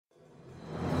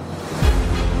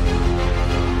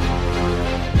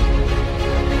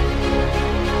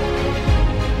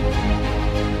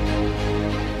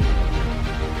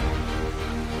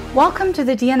Welcome to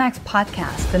the DNX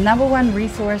Podcast, the #1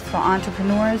 resource for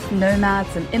entrepreneurs,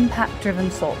 nomads, and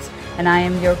impact-driven souls. And I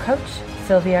am your coach,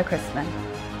 Silvia Christman.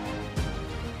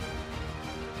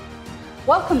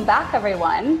 Welcome back,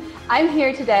 everyone. I'm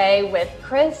here today with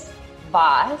Chris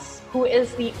Voss, who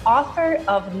is the author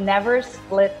of Never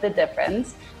Split the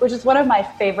Difference, which is one of my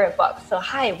favorite books. So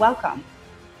hi, welcome.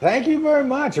 Thank you very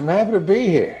much. I'm happy to be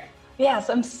here. Yes,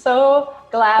 I'm so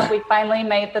glad we finally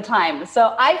made the time.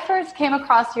 So I first came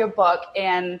across your book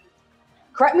in,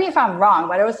 correct me if I'm wrong,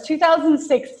 but it was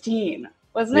 2016,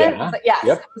 wasn't it? Yeah. Yes,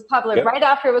 Yep. It was published right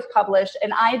after it was published,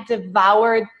 and I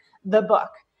devoured the book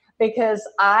because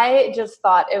I just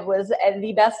thought it was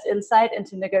the best insight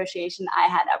into negotiation I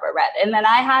had ever read. And then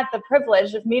I had the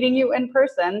privilege of meeting you in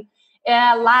person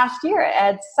last year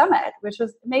at Summit, which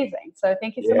was amazing. So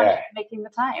thank you so much for making the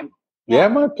time. Yeah,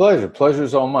 my pleasure.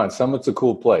 Pleasure's all mine. Summit's a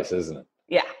cool place, isn't it?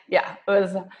 Yeah.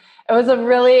 It was a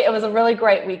really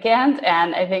great weekend,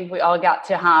 and I think we all got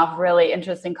to have really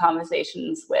interesting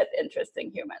conversations with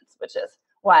interesting humans, which is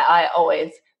why I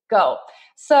always go.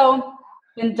 So I've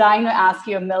been dying to ask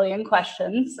you a million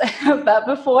questions, but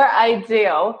before I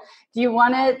do,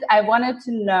 I wanted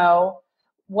to know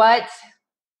what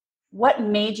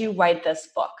made you write this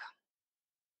book?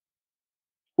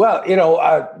 Well,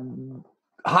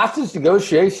 hostage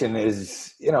negotiation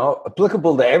is,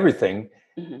 applicable to everything.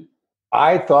 Mm-hmm.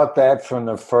 I thought that from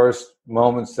the first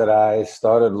moments that I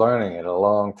started learning it a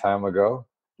long time ago.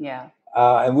 Yeah.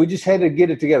 And we just had to get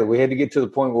it together. We had to get to the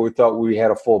point where we thought we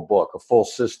had a full book, a full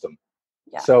system.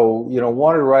 Yeah. So,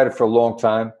 wanted to write it for a long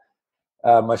time.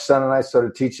 My son and I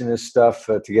started teaching this stuff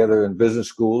together in business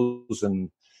schools. And,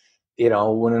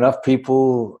 when enough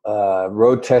people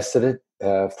road tested it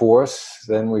for us,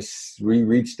 then we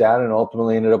reached out and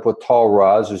ultimately ended up with Tall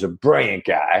Roz, who's a brilliant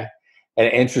guy, an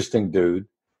interesting dude.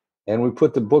 And we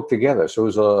put the book together. So it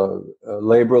was a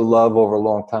labor of love over a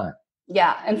long time.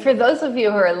 Yeah. And for those of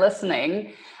you who are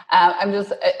listening, I'm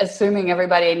just assuming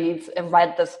everybody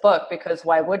read this book, because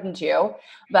why wouldn't you?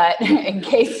 But in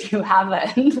case you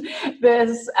haven't,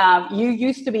 you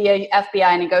used to be a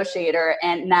FBI negotiator,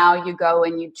 and now you go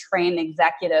and you train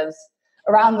executives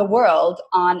around the world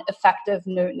on effective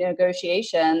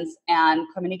negotiations and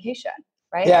communication,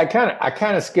 right? Yeah, I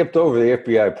kind of skipped over the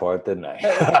FBI part, didn't I?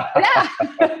 Yeah.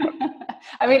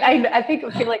 I mean, I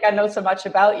feel like I know so much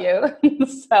about you,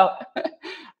 so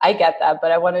I get that.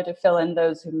 But I wanted to fill in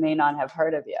those who may not have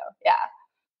heard of you.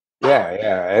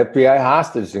 Yeah. FBI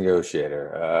hostage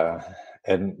negotiator,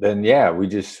 and then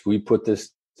we put this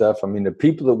stuff. I mean, the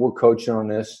people that we're coaching on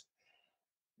this,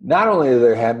 not only are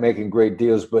they making great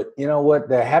deals, but you know what?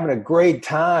 They're having a great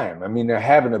time. I mean, they're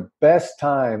having the best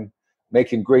time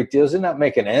making great deals. They're not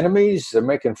making enemies. They're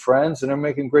making friends, and they're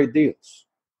making great deals.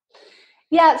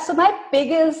 Yeah. So my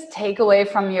biggest takeaway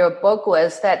from your book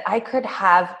was that I could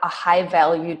have a high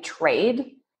value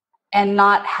trade and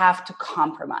not have to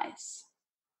compromise.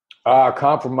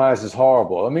 Compromise is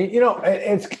horrible. I mean,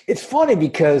 it's funny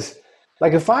because,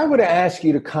 like, if I were to ask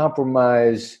you to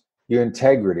compromise your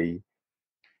integrity,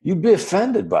 you'd be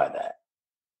offended by that.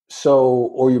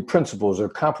 Or your principles, or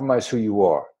compromise who you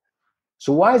are.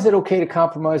 So why is it okay to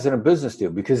compromise in a business deal?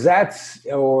 Because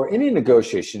or any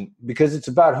negotiation, because it's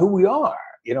about who we are.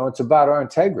 It's about our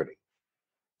integrity.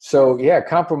 So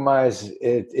compromise,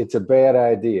 it's a bad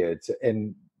idea.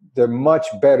 And they're much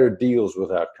better deals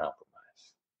without compromise.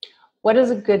 What is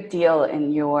a good deal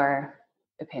in your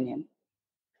opinion?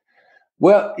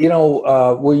 Well,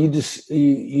 where you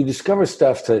discover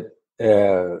stuff that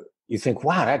you think,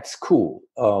 wow, that's cool.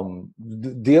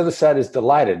 The other side is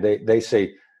delighted. They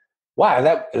say, wow,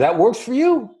 that works for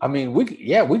you? I mean, we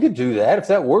could do that. If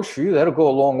that works for you, that'll go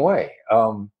a long way.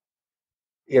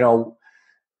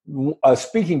 A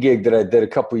speaking gig that I did a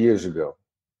couple of years ago,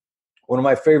 one of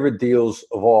my favorite deals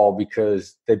of all,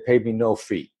 because they paid me no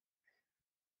fee.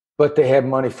 But they had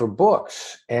money for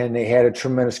books, and they had a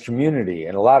tremendous community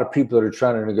and a lot of people that are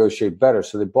trying to negotiate better.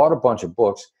 So they bought a bunch of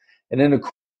books. And then the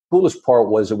coolest part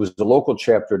was, it was the local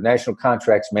chapter, National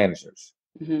Contracts Managers,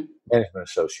 Management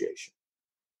Association.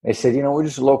 They said, we're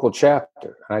just a local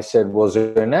chapter. And I said, well, is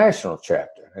there a national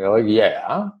chapter? And they're like,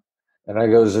 yeah. And I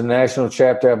go, does the national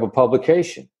chapter have a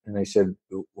publication? And they said,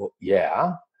 well,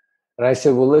 yeah. And I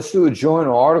said, well, let's do a joint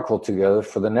article together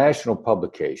for the national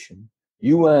publication,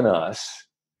 you and us.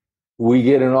 We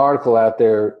get an article out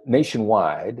there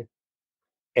nationwide,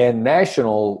 and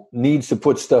National needs to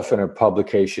put stuff in a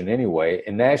publication anyway.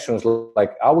 And National's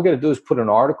like, all we got to do is put an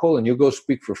article and you'll go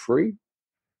speak for free.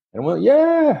 And well,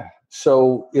 yeah.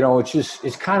 So,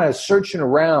 it's kind of searching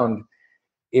around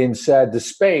inside the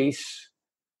space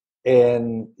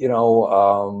And,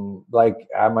 like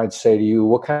I might say to you,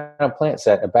 what kind of plant's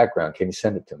that in the background? Can you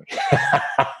send it to me?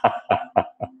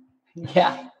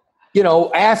 Yeah.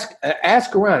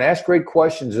 Ask around, ask great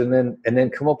questions, and then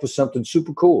come up with something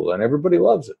super cool, and everybody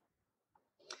loves it.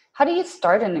 How do you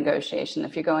start a negotiation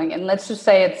if you're going, and let's just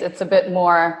say it's a bit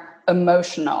more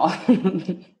emotional?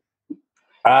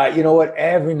 You know what?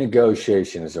 Every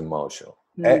negotiation is emotional.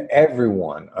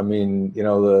 Everyone. I mean,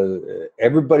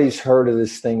 everybody's heard of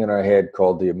this thing in our head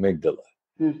called the amygdala.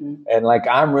 Mm-hmm. And like,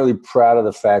 I'm really proud of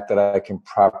the fact that I can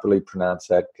properly pronounce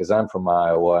that, because I'm from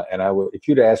Iowa. And if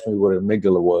you'd asked me what an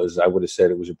amygdala was, I would have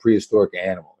said it was a prehistoric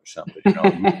animal or something.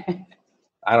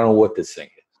 I don't know what this thing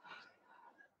is.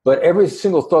 But every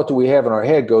single thought that we have in our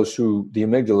head goes through the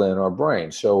amygdala in our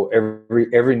brain. So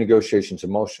every negotiation is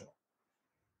emotional.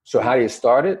 So how do you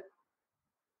start it?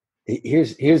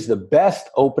 Here's the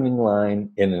best opening line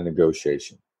in a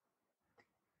negotiation.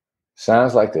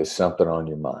 Sounds like there's something on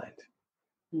your mind.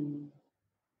 Mm-hmm.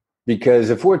 Because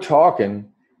if we're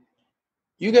talking,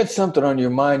 you got something on your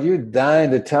mind, you're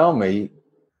dying to tell me.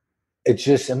 It's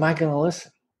just, am I going to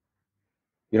listen?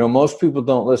 Most people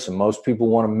don't listen. Most people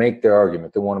want to make their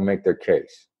argument. They want to make their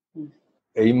case.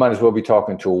 Mm-hmm. You might as well be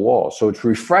talking to a wall. So it's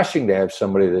refreshing to have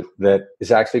somebody that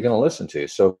is actually going to listen to you.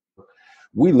 So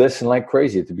we listen like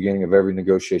crazy at the beginning of every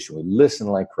negotiation. We listen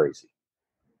like crazy.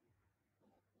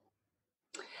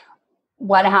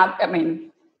 What happened? I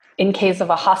mean, in case of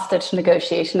a hostage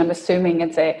negotiation, I'm assuming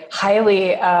it's a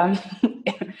highly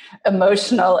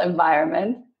emotional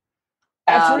environment.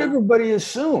 That's what everybody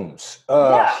assumes.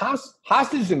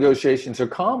 Hostage negotiations are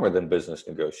calmer than business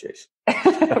negotiations.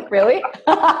 Really?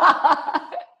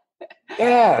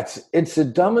 Yeah, it's the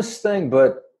dumbest thing,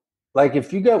 but like,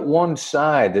 if you got one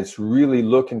side that's really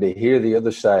looking to hear the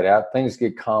other side out, things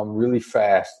get calm really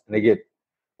fast, and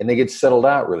they get settled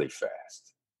out really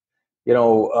fast.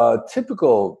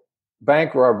 Typical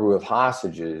bank robbery with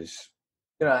hostages,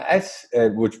 that's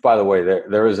which, by the way,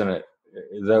 there isn't a.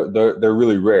 They're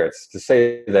really rare. It's to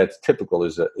say that's typical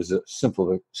is a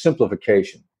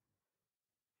simplification.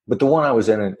 But the one I was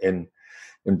in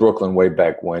Brooklyn way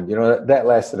back when, that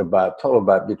lasted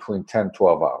about between 10 and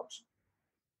 12 hours.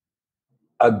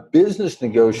 A business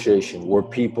negotiation where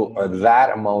people are that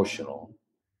emotional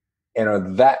and are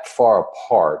that far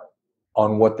apart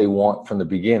on what they want from the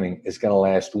beginning is going to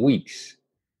last weeks,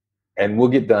 and we'll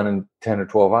get done in 10 or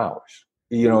 12 hours.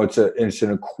 It's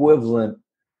an equivalent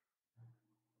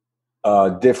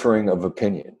differing of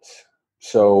opinions.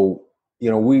 So,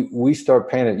 you start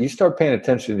paying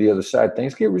attention to the other side,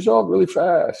 things get resolved really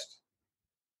fast.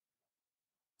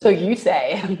 So you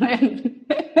say.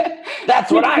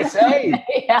 That's what I say.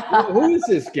 Yeah. Who is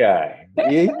this guy?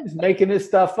 He's making this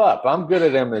stuff up. I'm good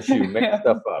at MSU, making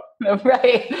stuff up.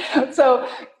 Right. So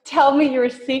tell me your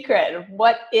secret.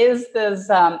 What is this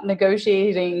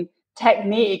negotiating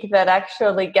technique that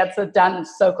actually gets it done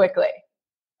so quickly?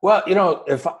 Well,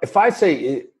 if I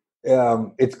say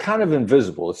it's kind of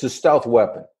invisible, it's a stealth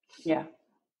weapon. Yeah.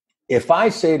 If I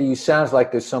say to you, sounds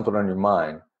like there's something on your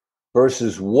mind,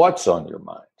 versus what's on your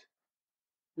mind.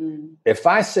 If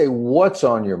I say what's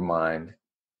on your mind,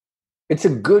 it's a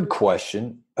good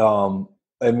question. And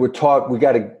we're taught we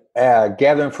got to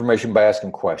gather information by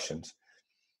asking questions.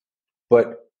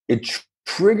 But it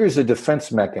triggers a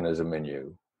defense mechanism in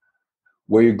you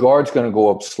where your guard's going to go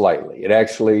up slightly. It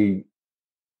actually,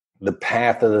 the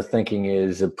path of the thinking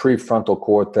is the prefrontal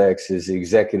cortex is the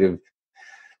executive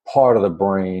part of the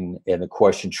brain, and the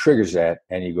question triggers that,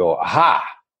 and you go, aha,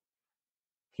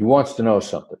 he wants to know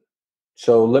something.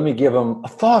 So let me give him a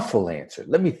thoughtful answer.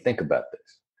 Let me think about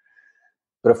this.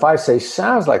 But if I say,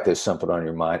 sounds like there's something on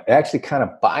your mind, it actually kind of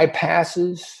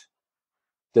bypasses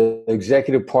the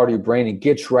executive part of your brain and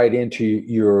gets right into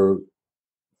your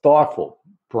thoughtful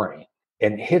brain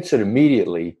and hits it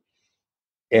immediately.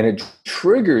 And it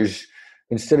triggers,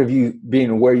 instead of you being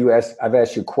aware I've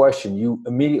asked you a question, you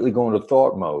immediately go into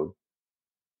thought mode.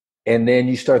 And then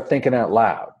you start thinking out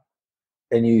loud.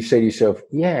 And you say to yourself,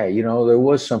 yeah, there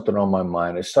was something on my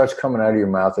mind. It starts coming out of your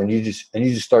mouth, and you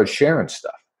just start sharing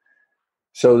stuff.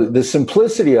 So the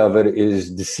simplicity of it is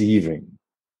deceiving,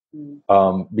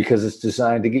 because it's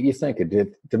designed to get you thinking,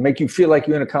 to make you feel like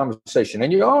you're in a conversation,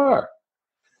 and you are.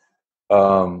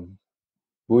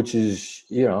 Which is,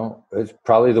 it's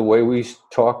probably the way we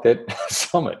talked at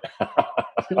Summit.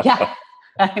 Yeah,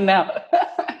 I know.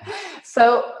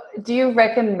 So do you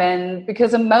recommend,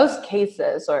 because in most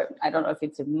cases, or I don't know if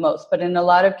it's in most, but in a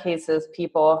lot of cases,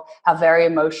 people have very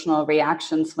emotional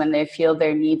reactions when they feel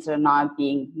their needs are not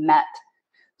being met.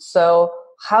 So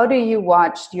how do you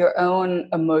watch your own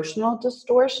emotional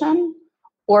distortion,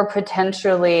 or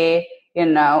potentially,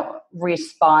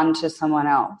 respond to someone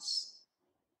else?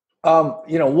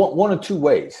 One of two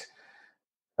ways.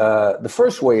 The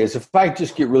first way is if I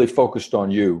just get really focused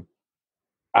on you,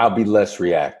 I'll be less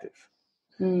reactive.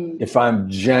 If I'm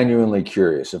genuinely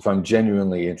curious, if I'm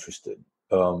genuinely interested,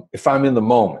 if I'm in the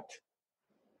moment,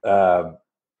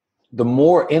 the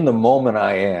more in the moment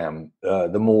I am,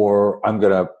 the more I'm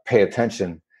going to pay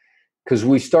attention. Because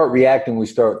we start reacting, we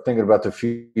start thinking about the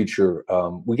future.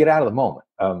 We get out of the moment.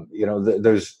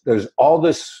 There's all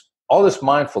this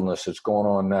mindfulness that's going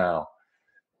on now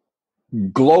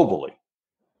globally.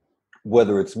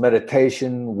 Whether it's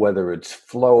meditation, whether it's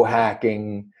flow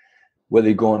hacking, whether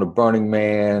you're going to Burning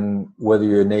Man, whether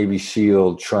you're a Navy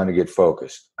SEAL trying to get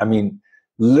focused. I mean,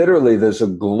 literally, there's a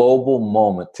global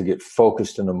moment to get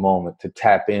focused in the moment, to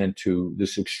tap into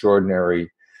this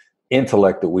extraordinary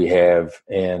intellect that we have,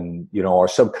 and our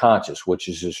subconscious, which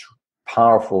is this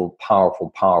powerful, powerful,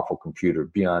 powerful computer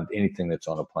beyond anything that's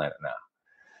on the planet now.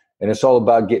 And it's all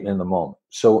about getting in the moment.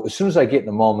 So as soon as I get in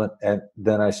the moment, and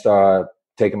then I start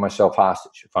taking myself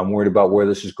hostage. If I'm worried about where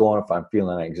this is going, if I'm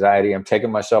feeling anxiety, I'm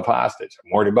taking myself hostage. I'm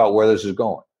worried about where this is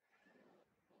going.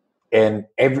 And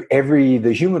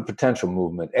the human potential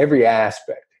movement, every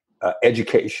aspect,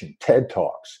 education, TED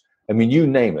Talks, I mean, you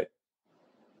name it.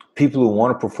 People who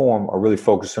want to perform are really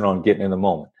focusing on getting in the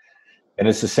moment. And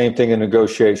it's the same thing in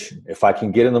negotiation. If I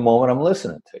can get in the moment, I'm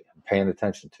listening to you, I'm paying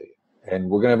attention to you. And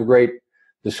we're going to have a great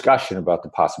discussion about the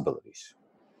possibilities.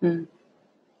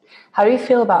 How do you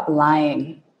feel about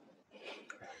lying?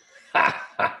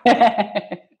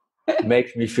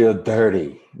 Makes me feel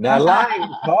dirty. Now, lying is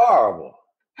horrible.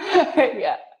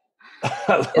 Yeah.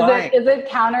 Is it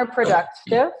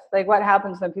counterproductive? Like, what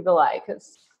happens when people lie?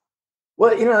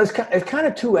 Well, it's kind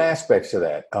of two aspects of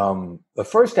that. The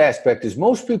first aspect is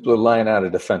most people are lying out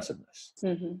of defensiveness.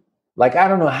 Mm-hmm. Like, I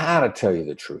don't know how to tell you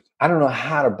the truth. I don't know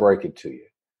how to break it to you.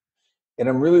 And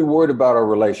I'm really worried about our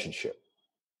relationship.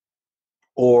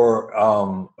 Or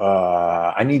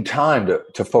I need time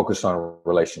to focus on a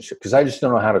relationship because I just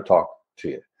don't know how to talk to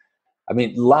you. I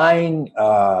mean, lying,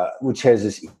 which has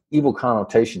this evil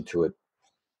connotation to it,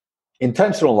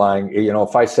 intentional lying,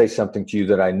 if I say something to you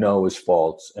that I know is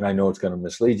false and I know it's going to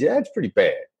mislead you, that's pretty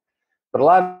bad. But a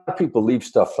lot of people leave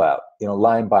stuff out,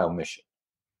 lying by omission.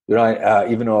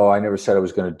 Even though I never said I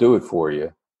was going to do it for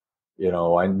you,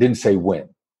 I didn't say when.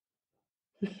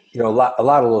 A lot of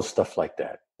little stuff like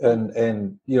that.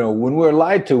 And when we're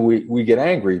lied to, we get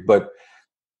angry, but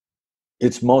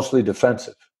it's mostly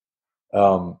defensive.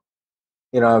 I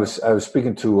was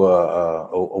speaking to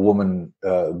a woman,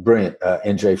 brilliant,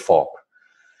 NJ Falk.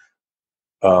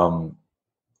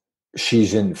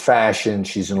 She's in fashion.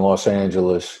 She's in Los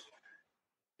Angeles.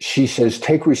 She says,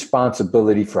 take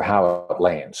responsibility for how it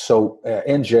lands. So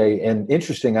NJ, and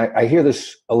interesting, I hear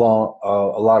this along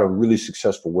a lot of really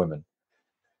successful women.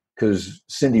 Because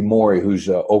Cindy Morey, who's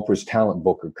Oprah's talent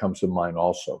booker, comes to mind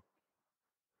also.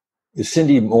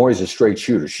 Cindy Morey's a straight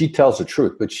shooter. She tells the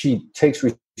truth, but she takes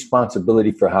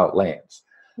responsibility for how it lands.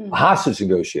 Mm-hmm. A hostage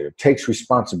negotiator takes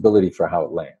responsibility for how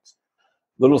it lands.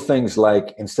 Little things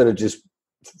like, instead of just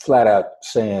flat out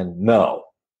saying no,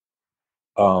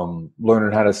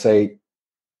 learning how to say,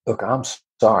 look, I'm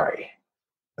sorry.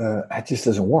 That just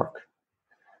doesn't work.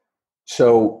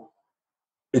 So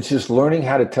it's just learning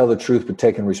how to tell the truth, but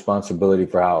taking responsibility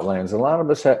for how it lands. A lot of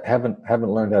us haven't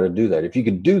learned how to do that. If you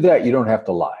can do that, you don't have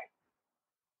to lie.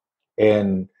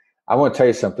 And I want to tell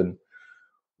you something.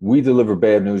 We deliver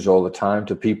bad news all the time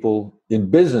to people in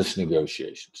business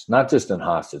negotiations, not just in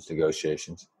hostage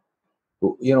negotiations.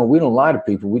 But, we don't lie to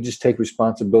people. We just take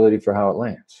responsibility for how it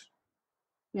lands.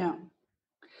 Yeah.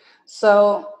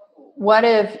 So what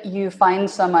if you find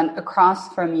someone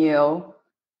across from you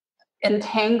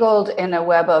entangled in a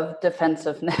web of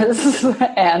defensiveness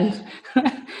and,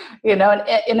 an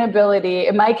inability?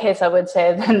 In my case, I would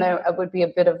say then there would be a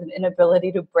bit of an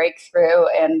inability to break through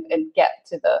and get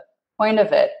to the point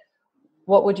of it.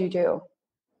 What would you do?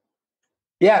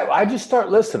 Yeah, I just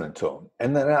start listening to them.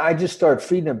 And then I just start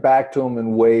feeding it back to them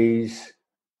in ways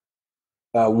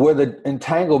where the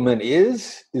entanglement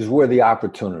is where the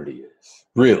opportunity is,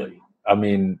 really. I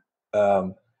mean,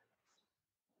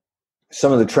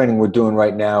 some of the training we're doing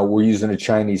right now, we're using a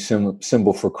Chinese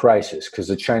symbol for crisis, because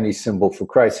the Chinese symbol for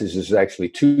crisis is actually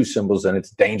two symbols, and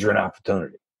it's danger and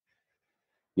opportunity.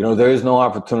 There is no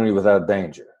opportunity without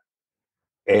danger.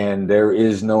 And there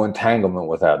is no entanglement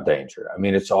without danger. I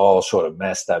mean, it's all sort of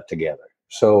messed up together.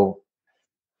 So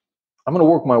I'm going to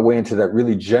work my way into that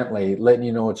really gently, letting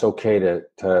you know it's okay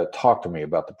to talk to me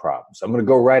about the problems. I'm going to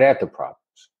go right at the problems.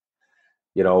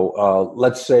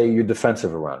 Let's say you're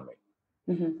defensive around me.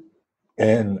 Mm-hmm.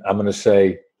 And I'm going to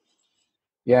say,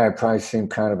 Yeah, it probably seemed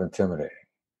kind of intimidating.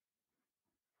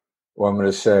 Or I'm going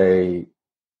to say,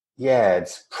 yeah,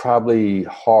 it's probably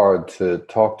hard to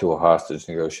talk to a hostage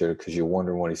negotiator because you're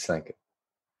wondering what he's thinking.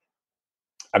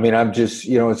 I mean, I'm just,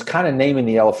 it's kind of naming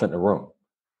the elephant in the room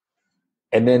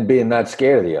and then being not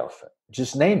scared of the elephant,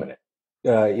 just naming it.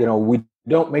 We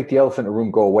don't make the elephant in the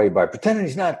room go away by pretending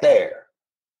he's not there.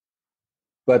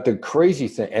 But the crazy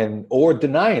thing, or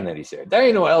denying that he's there. There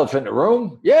ain't no elephant in the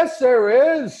room. Yes,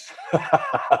 there is.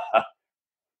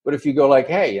 But if you go like,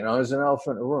 hey, there's an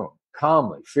elephant in the room,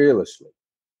 calmly, fearlessly.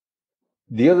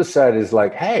 The other side is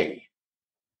like, hey,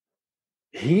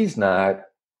 he's not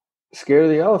scared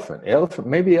of the elephant.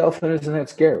 Maybe the elephant isn't that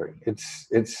scary. It's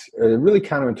a really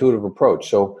counterintuitive approach.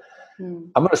 So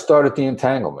I'm going to start at the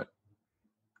entanglement.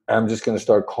 I'm just going to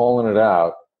start calling it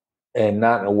out, and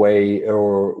not in a way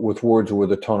or with words or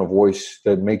with a tone of voice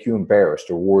that make you embarrassed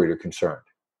or worried or concerned.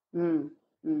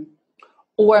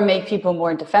 Or make people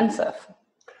more defensive.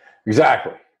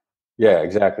 Exactly. Yeah,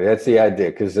 exactly. That's the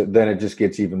idea, because then it just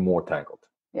gets even more tangled.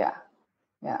 Yeah.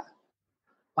 Yeah.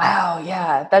 Wow.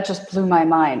 Yeah. That just blew my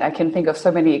mind. I can think of so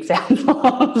many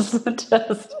examples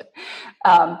just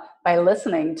by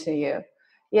listening to you.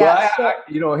 Yeah.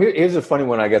 Well, here's a funny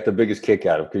one I got the biggest kick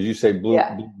out of, because you say blew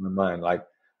my mind. Like,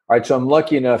 all right, so I'm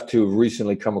lucky enough to have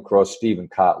recently come across Stephen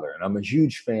Kotler, and I'm a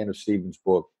huge fan of Stephen's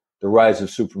book, The Rise of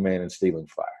Superman and Stealing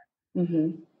Fire.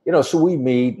 Mm-hmm. So we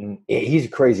meet, and he's a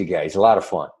crazy guy. He's a lot of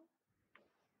fun.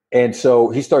 And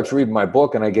so he starts reading my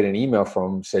book, and I get an email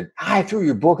from him, said, I threw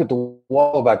your book at the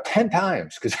wall about 10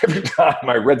 times, because every time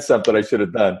I read something I should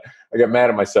have done, I got mad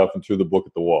at myself and threw the book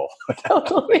at the wall.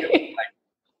 Totally.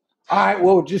 All right,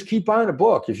 well, just keep buying a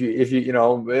book. If you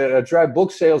drive book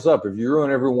sales up. If you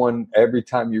ruin everyone every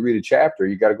time you read a chapter,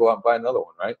 you got to go out and buy another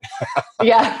one, right?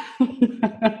 Yeah.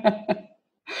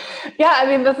 Yeah, I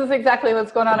mean, this is exactly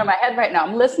what's going on in my head right now.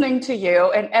 I'm listening to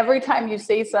you, and every time you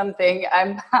say something,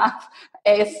 I have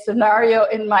a scenario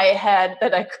in my head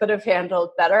that I could have handled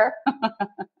better.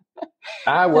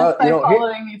 Well,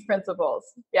 following these principles.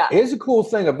 Yeah. Here's a cool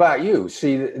thing about you.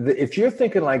 See, if you're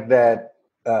thinking like that,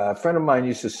 a friend of mine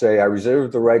used to say, I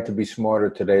reserve the right to be smarter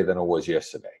today than I was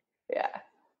yesterday. Yeah.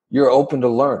 You're open to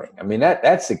learning. I mean,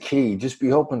 that's the key. Just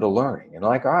be open to learning. And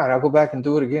like, all right, I'll go back and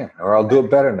do it again, or I'll do it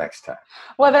better next time.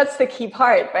 Well, that's the key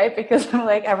part, right? Because I'm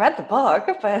like, I read the book,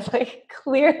 but like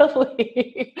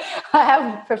clearly I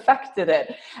haven't perfected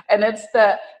it. And it's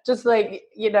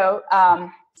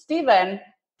Stephen,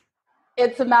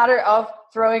 it's a matter of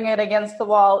throwing it against the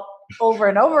wall over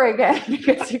and over again,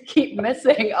 because you keep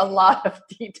missing a lot of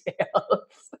details.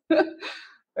 Right?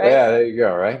 Yeah, there you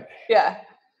go, right? Yeah.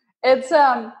 It's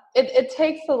it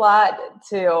takes a lot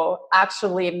to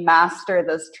actually master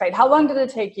this trait. How long did it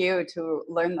take you to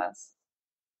learn this?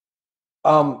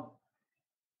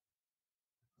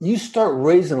 You start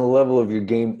raising the level of your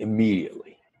game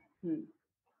immediately.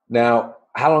 Now,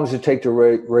 how long does it take to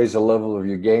raise the level of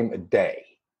your game? A day.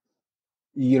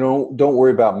 Don't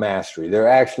worry about mastery. They're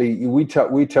actually, we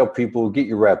tell people, get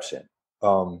your reps in.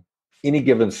 Any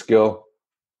given skill,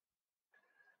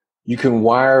 you can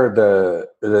wire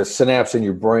the synapse in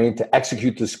your brain to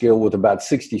execute the skill with about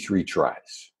 63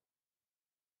 tries.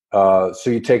 So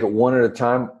you take it one at a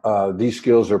time. These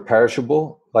skills are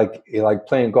perishable, like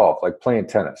playing golf, like playing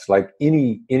tennis, like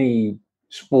any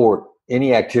sport,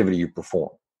 any activity you perform.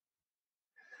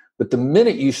 But the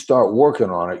minute you start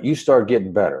working on it, you start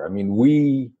getting better. I mean,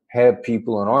 we have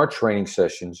people in our training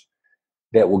sessions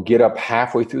that will get up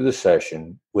halfway through the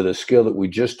session with a skill that we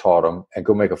just taught them and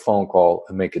go make a phone call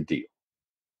and make a deal.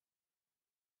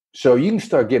 So you can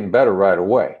start getting better right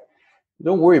away.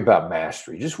 Don't worry about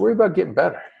mastery. Just worry about getting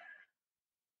better.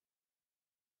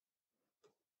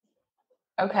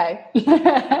 Okay.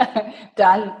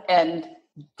 Done and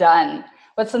done.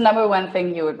 What's the number one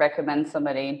thing you would recommend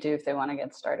somebody do if they want to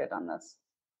get started on this?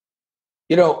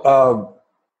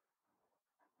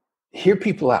 Hear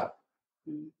people out.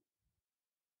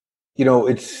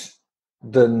 It's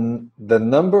the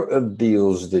number of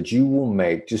deals that you will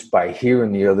make just by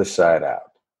hearing the other side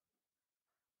out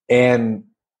and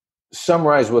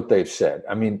summarize what they've said.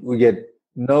 I mean, we get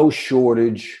no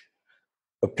shortage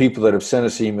of people that have sent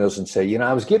us emails and say,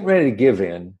 I was getting ready to give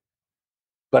in,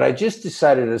 but I just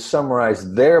decided to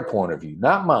summarize their point of view,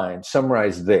 not mine,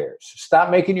 summarize theirs. Stop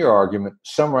making your argument,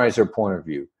 summarize their point of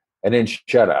view, and then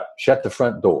shut up. Shut the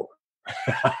front door.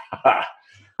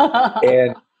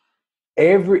 And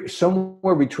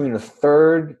somewhere between a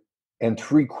third and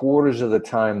 3/4 of the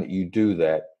time that you do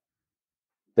that,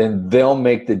 then they'll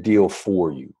make the deal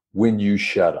for you when you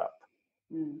shut up.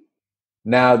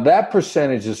 Now, that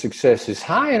percentage of success is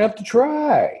high enough to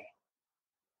try.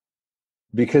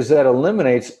 because that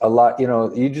eliminates a lot.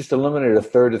 You just eliminate a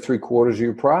third to three quarters of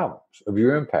your problems, of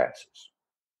your impasses.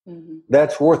 Mm-hmm.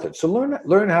 That's worth it. So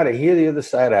learn how to hear the other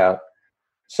side out,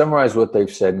 summarize what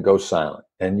they've said, and go silent.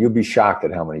 And you'll be shocked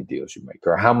at how many deals you make,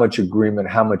 or how much agreement,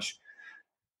 how much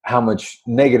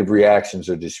negative reactions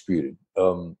are disputed.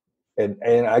 And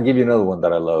I'll give you another one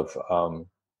that I love.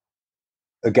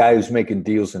 A guy who's making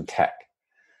deals in tech,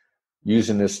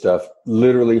 using this stuff,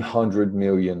 literally $100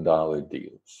 million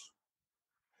deals.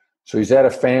 So he's at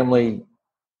a family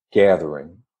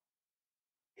gathering.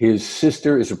 His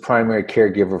sister is a primary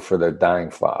caregiver for their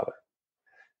dying father,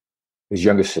 his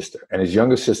youngest sister. And his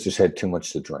youngest sister's had too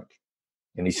much to drink.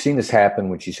 And he's seen this happen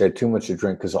when she's had too much to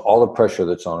drink because of all the pressure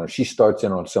that's on her. She starts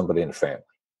in on somebody in the family.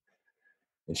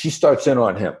 And she starts in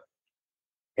on him.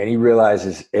 And he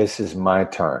realizes, this is my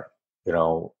turn.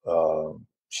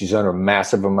 She's under a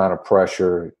massive amount of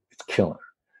pressure. It's killing her.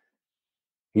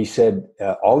 He said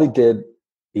all he did,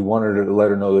 he wanted to let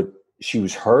her know that she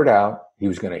was heard out. He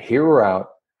was going to hear her out.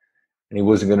 And he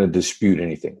wasn't going to dispute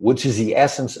anything, which is the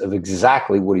essence of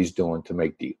exactly what he's doing to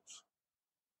make deals.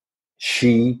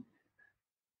 She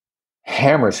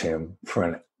hammers him for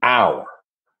an hour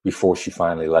before she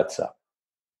finally lets up,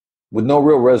 with no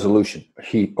real resolution,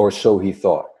 so he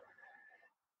thought.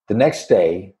 The next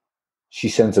day, she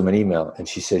sends him an email and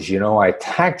she says, I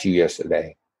attacked you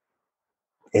yesterday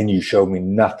and you showed me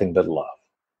nothing but love.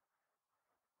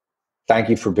 Thank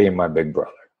you for being my big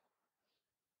brother.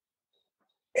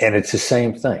 And it's the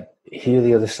same thing. Hear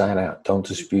the other side out. Don't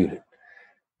dispute it.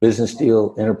 Business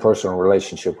deal, interpersonal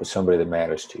relationship with somebody that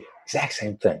matters to you. Exact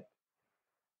same thing.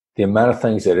 The amount of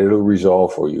things that it'll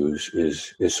resolve for you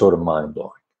is sort of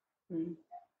mind-blowing. Mm.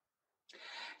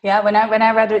 Yeah, when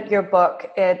I read your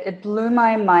book, it blew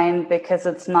my mind because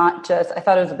it's not just, I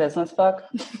thought it was a business book.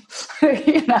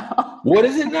 What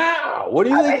is it now? What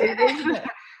do you think?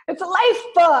 It's a life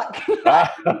book.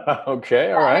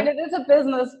 Okay, all right. And it is a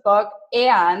business book.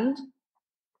 And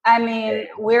I mean,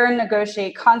 we're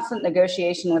in constant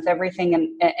negotiation with everything and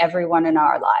everyone in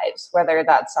our lives, whether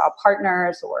that's our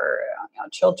partners or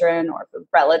children or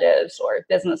relatives or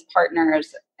business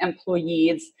partners,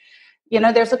 employees.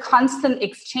 There's a constant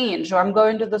exchange, or I'm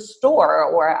going to the store,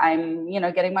 or I'm,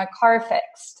 getting my car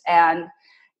fixed. And,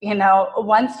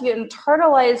 once you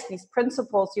internalize these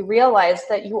principles, you realize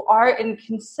that you are in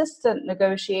consistent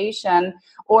negotiation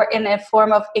or in a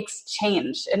form of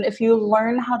exchange. And if you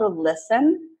learn how to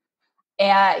listen,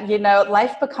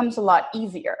 life becomes a lot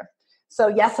easier. So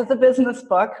yes, it's a business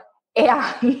book,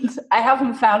 and I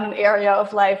haven't found an area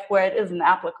of life where it isn't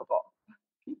applicable.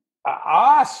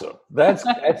 Awesome. That's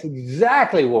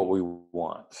exactly what we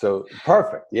want. So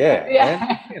perfect.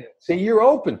 Yeah. And see, you're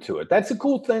open to it. That's the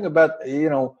cool thing about,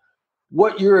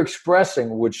 what you're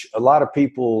expressing, which a lot of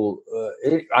people,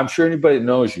 I'm sure anybody that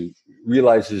knows you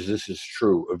realizes this is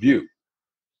true of you.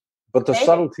 But the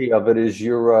subtlety of it is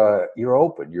you're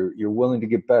open. You're willing to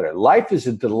get better. Life is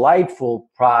a delightful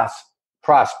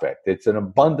prospect. It's an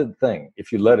abundant thing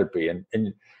if you let it be.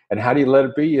 And how do you let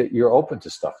it be? You're open to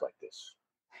stuff like this.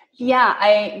 Yeah,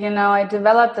 I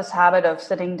developed this habit of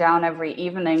sitting down every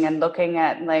evening and looking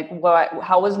at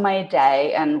how was my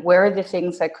day and where are the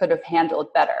things I could have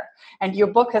handled better. And your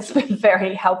book has been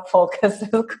very helpful because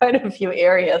there's quite a few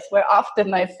areas where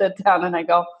often I sit down and I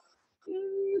go,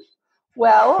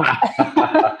 well,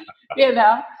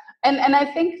 and I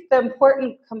think the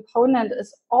important component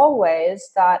is always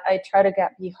that I try to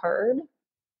be heard.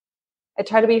 I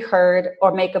try to be heard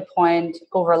or make a point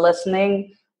over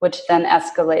listening, which then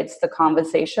escalates the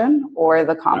conversation or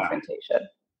the confrontation.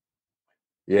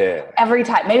 Yeah. Every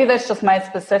time. Maybe that's just my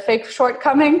specific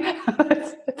shortcoming.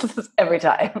 It's every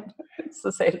time. It's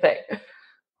the same thing.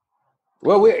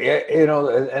 Well,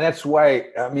 and that's why,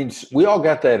 we all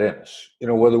got that in us,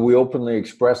 whether we openly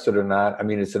express it or not.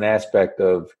 It's an aspect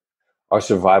of our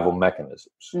survival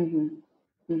mechanisms. Mm-hmm.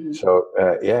 Mm-hmm. So,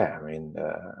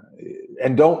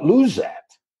 and don't lose that.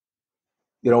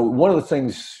 One of the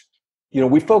things,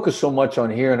 we focus so much on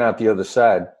hearing out the other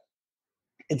side.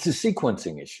 It's a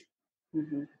sequencing issue.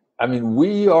 Mm-hmm.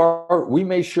 We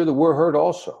made sure that we're heard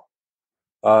also.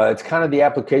 It's kind of the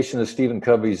application of Stephen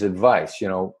Covey's advice,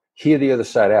 hear the other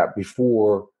side out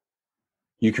before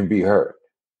you can be heard.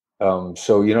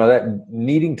 So, that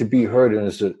needing to be heard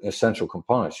is an essential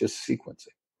component. It's just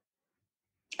sequencing.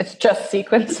 It's just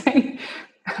sequencing.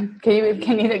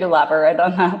 Can you elaborate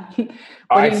on that?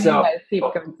 What do you mean by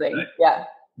sequencing? Yeah.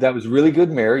 That was really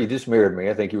good, Mary. You just married me.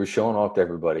 I think you were showing off to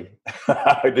everybody.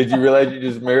 Did you realize you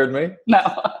just married me? No.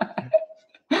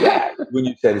 Yeah. When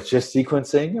you said it's just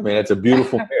sequencing, it's a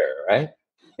beautiful pair, right?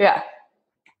 Yeah.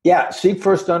 Yeah, seek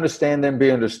first to understand, then be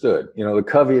understood. You know, the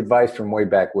Covey advice from way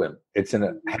back when. It's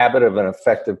a habit of an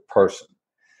effective person.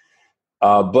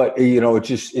 But, you know,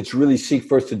 it's really seek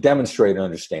first to demonstrate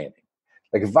understanding.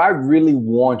 Like if I really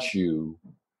want you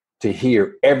to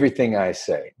hear everything I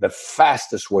say, the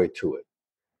fastest way to it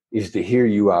is to hear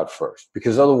you out first,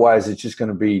 because otherwise it's just going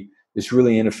to be this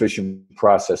really inefficient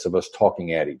process of us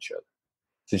talking at each other.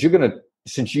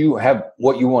 Since you have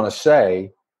what you want to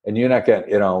say, and you're not going to,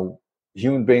 you know,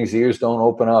 human beings' ears don't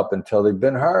open up until they've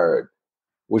been heard,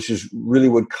 which is really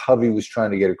what Covey was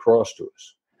trying to get across to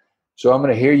us. So I'm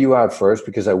going to hear you out first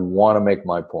because I want to make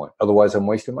my point. Otherwise, I'm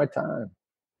wasting my time.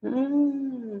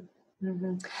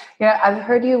 Mm-hmm. Yeah, I've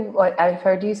heard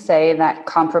you say that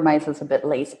compromise is a bit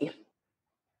lazy.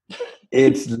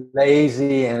 It's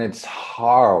lazy and it's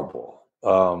horrible.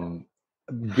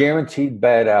 Guaranteed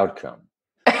bad outcome.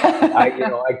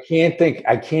 I can't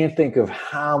think of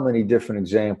how many different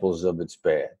examples of it's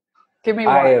bad. Give me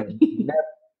one.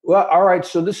 Well, all right.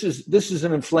 So this is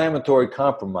an inflammatory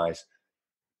compromise,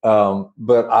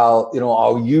 but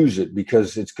I'll use it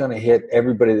because it's going to hit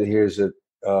everybody that hears it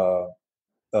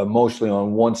mostly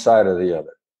on one side or the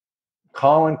other.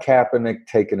 Colin Kaepernick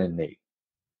taking a knee.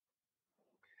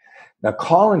 Now,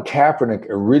 Colin Kaepernick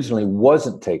originally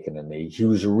wasn't taking a knee. He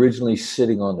was originally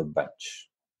sitting on the bench.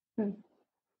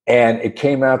 And it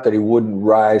came out that he wouldn't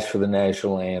rise for the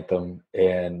national anthem.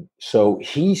 And so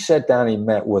he sat down, he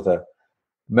met with a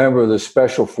member of the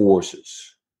special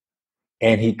forces,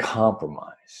 and he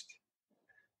compromised.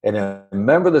 And a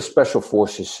member of the special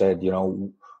forces said, you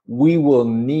know, we will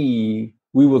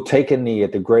take a knee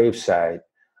at the gravesite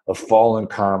of fallen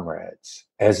comrades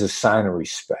as a sign of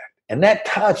respect. And that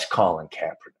touched Colin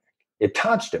Kaepernick. It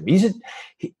touched him.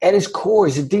 At his core,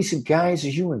 he's a decent guy. He's a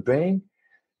human being.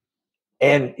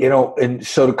 And, you know, and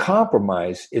so to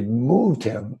compromise, it moved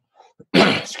him,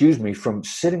 from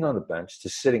sitting on the bench to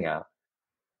sitting out.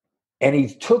 And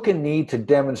he took a knee to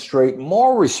demonstrate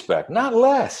more respect, not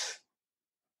less.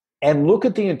 And look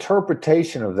at the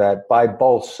interpretation of that by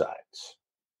both sides.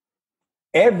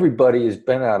 Everybody has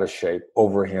been out of shape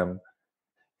over him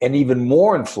and even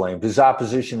more inflamed. His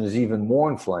opposition is even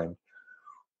more inflamed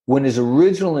when his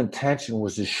original intention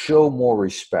was to show more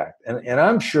respect. And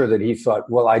I'm sure that he thought,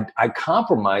 well, I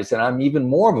compromised and I'm even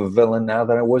more of a villain now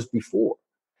than I was before.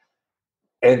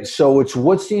 And so it's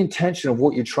what's the intention of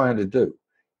what you're trying to do?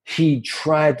 He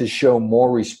tried to show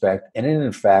more respect, and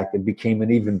in fact, it became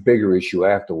an even bigger issue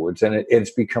afterwards, and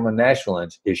it's become a national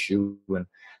issue. And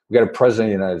we got a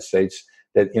president of the United States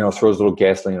that, you know, throws a little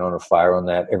gasoline on a fire on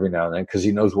that every now and then because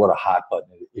he knows what a hot button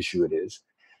issue it is.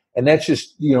 And that's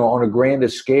just, you know, on a grander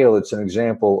scale, it's an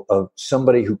example of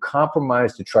somebody who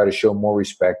compromised to try to show more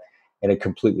respect, and it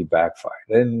completely backfired.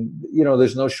 And, you know,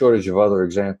 there's no shortage of other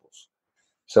examples.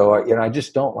 So, you know, I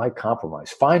just don't like compromise.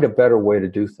 Find a better way to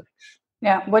do things.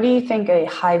 Yeah. What do you think a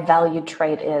high value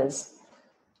trait is?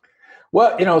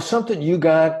 Well, you know, something you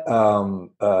got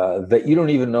that you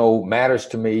don't even know matters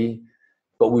to me,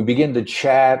 but we begin to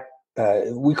chat.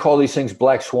 We call these things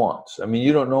black swans. I mean,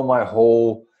 you don't know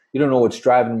what's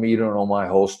driving me. You don't know my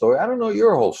whole story. I don't know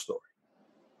your whole story.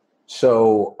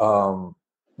 So,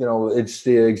 you know, it's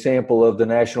the example of the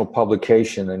national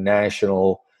publication, the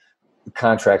National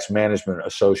Contracts Management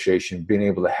Association, being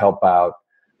able to help out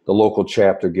the local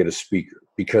chapter get a speaker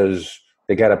because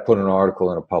they got to put an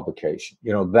article in a publication.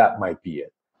 You know, that might be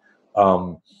it.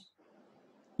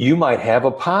 You might have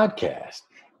a podcast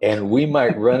and we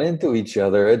might run into each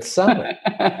other at Summit.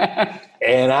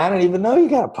 And I don't even know you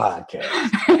got a podcast.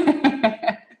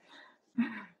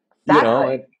 Exactly. You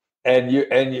know,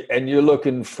 and you're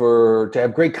looking to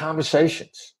have great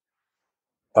conversations.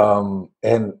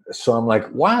 And so I'm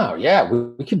like, wow, yeah,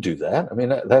 we can do that. I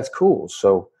mean, that's cool.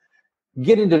 So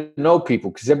getting to know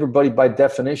people, because everybody by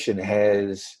definition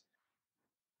has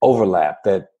overlap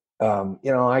that, you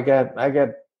know, I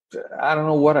don't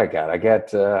know what I got. I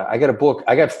got a book.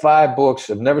 I got 5 books.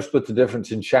 I've never split the difference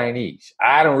in Chinese.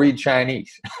 I don't read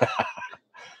Chinese.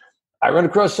 I run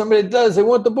across somebody that does. They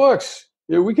want the books.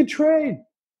 Yeah, we could trade.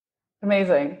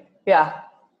 Amazing. Yeah.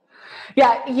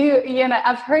 Yeah. You know,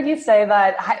 I've heard you say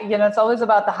that, you know, it's always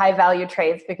about the high value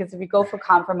trades, because if you go for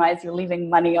compromise, you're leaving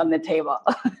money on the table.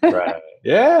 Right.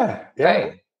 Yeah.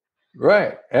 Right.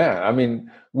 Right. Yeah. I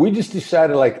mean, we just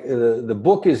decided like the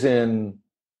book is in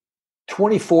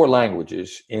 24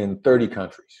 languages in 30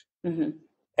 countries. Mm-hmm.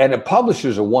 And the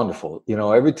publishers are wonderful. You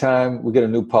know, every time we get a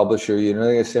new publisher, you know,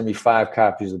 they send me 5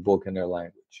 copies of the book in their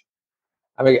language.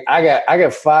 I mean, I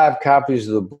got 5 copies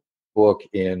of the book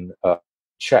in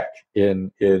Czech,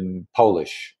 in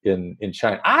Polish, in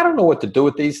China. I don't know what to do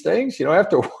with these things. You know,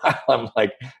 after a while, I'm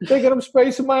like taking up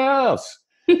space in my house.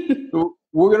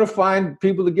 we're going to find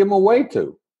people to give them away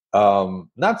to.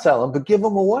 Not sell them, but give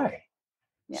them away.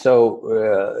 Yeah.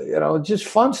 So, just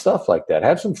fun stuff like that.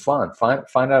 Have some fun.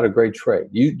 Find out a great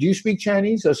trade. Do you speak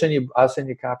Chinese? I'll send you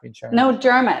a copy in Chinese. No,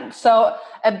 German. So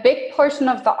a big portion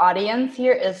of the audience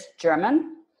here is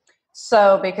German.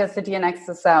 So because the DNX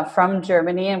is from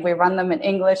Germany and we run them in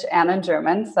English and in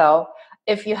German. So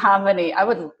if you have any, I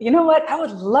would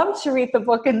love to read the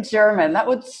book in German. That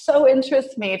would so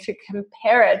interest me to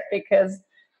compare it, because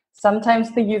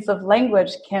sometimes the use of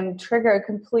language can trigger a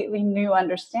completely new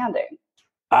understanding.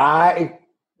 I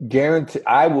guarantee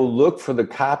I will look for the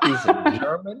copies in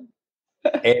German,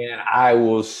 and I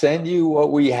will send you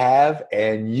what we have,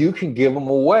 and you can give them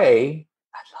away.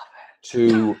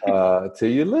 To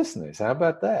your listeners. How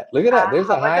about that? Look at that. There's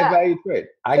a high value trade.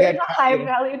 There's a high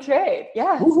value trade.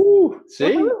 Yes. Woo-hoo.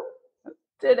 See? Woo-hoo.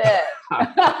 Did it.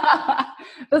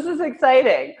 This is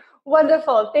exciting.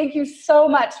 Wonderful. Thank you so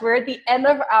much. We're at the end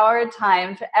of our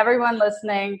time. To everyone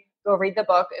listening, go read the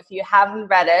book if you haven't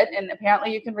read it. And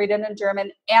apparently you can read it in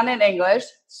German and in English.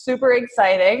 Super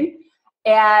exciting.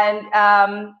 And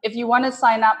if you want to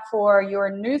sign up for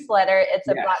your newsletter, it's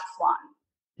a Black Swan.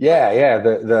 Yeah.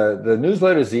 The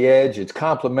newsletter is the edge. It's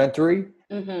complimentary.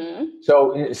 Mm-hmm.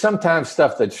 So sometimes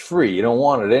stuff that's free, you don't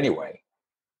want it anyway.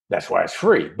 That's why it's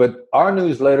free. But our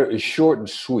newsletter is short and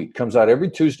sweet. Comes out every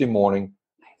Tuesday morning.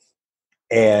 Nice.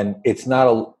 And it's not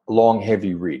a long,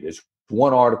 heavy read. It's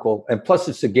one article. And plus,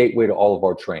 it's a gateway to all of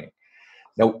our training.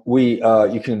 Now,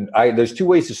 there's two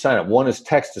ways to sign up. One is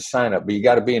text to sign up, but you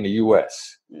got to be in the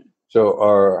U.S.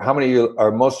 So how many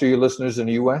are most of your listeners in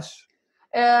the U.S.?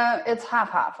 It's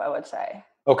half, I would say.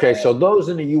 Okay, so those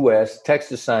in the U.S., text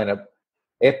to sign up,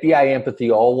 FBI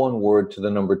Empathy, all one word, to the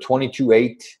number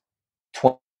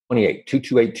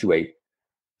 22828.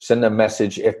 Send a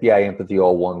message, FBI Empathy,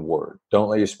 all one word. Don't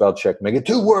let your spell check make it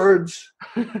 2 words.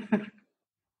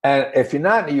 And if you're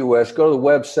not in the U.S., go to the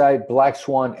website, Black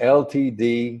Swan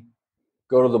Ltd.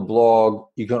 Go to the blog.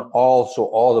 You can also,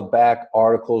 all the back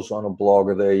articles on the blog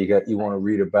are there. You want to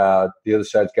read about. The other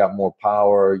side's got more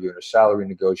power. You're in a salary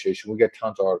negotiation. We get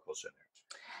tons of articles in there.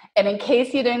 And in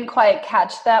case you didn't quite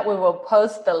catch that, we will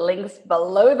post the links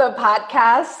below the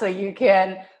podcast so you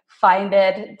can find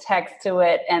it, text to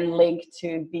it, and link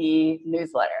to the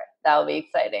newsletter. That will be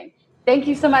exciting. Thank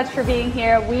you so much for being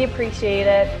here. We appreciate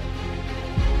it.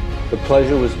 The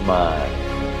pleasure was mine.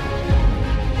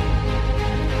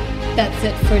 That's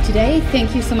it for today.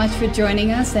 Thank you so much for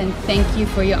joining us, and thank you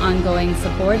for your ongoing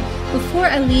support. Before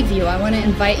I leave you, I want to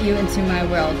invite you into my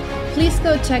world. Please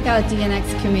go check out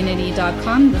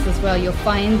dnxcommunity.com. This is where you'll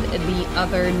find the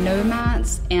other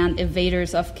nomads and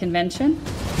evaders of convention.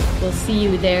 We'll see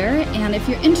you there. And if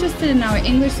you're interested in our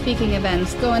English-speaking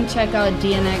events, go and check out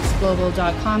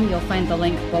dnxglobal.com. You'll find the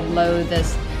link below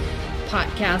this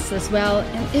podcast as well.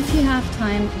 And if you have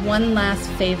time, one last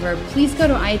favor, please go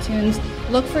to iTunes,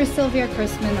 look for Silvia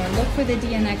Chrisman or look for the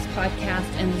DNX podcast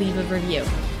and leave a review.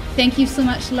 Thank you so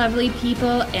much, lovely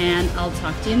people, and I'll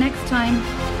talk to you next time.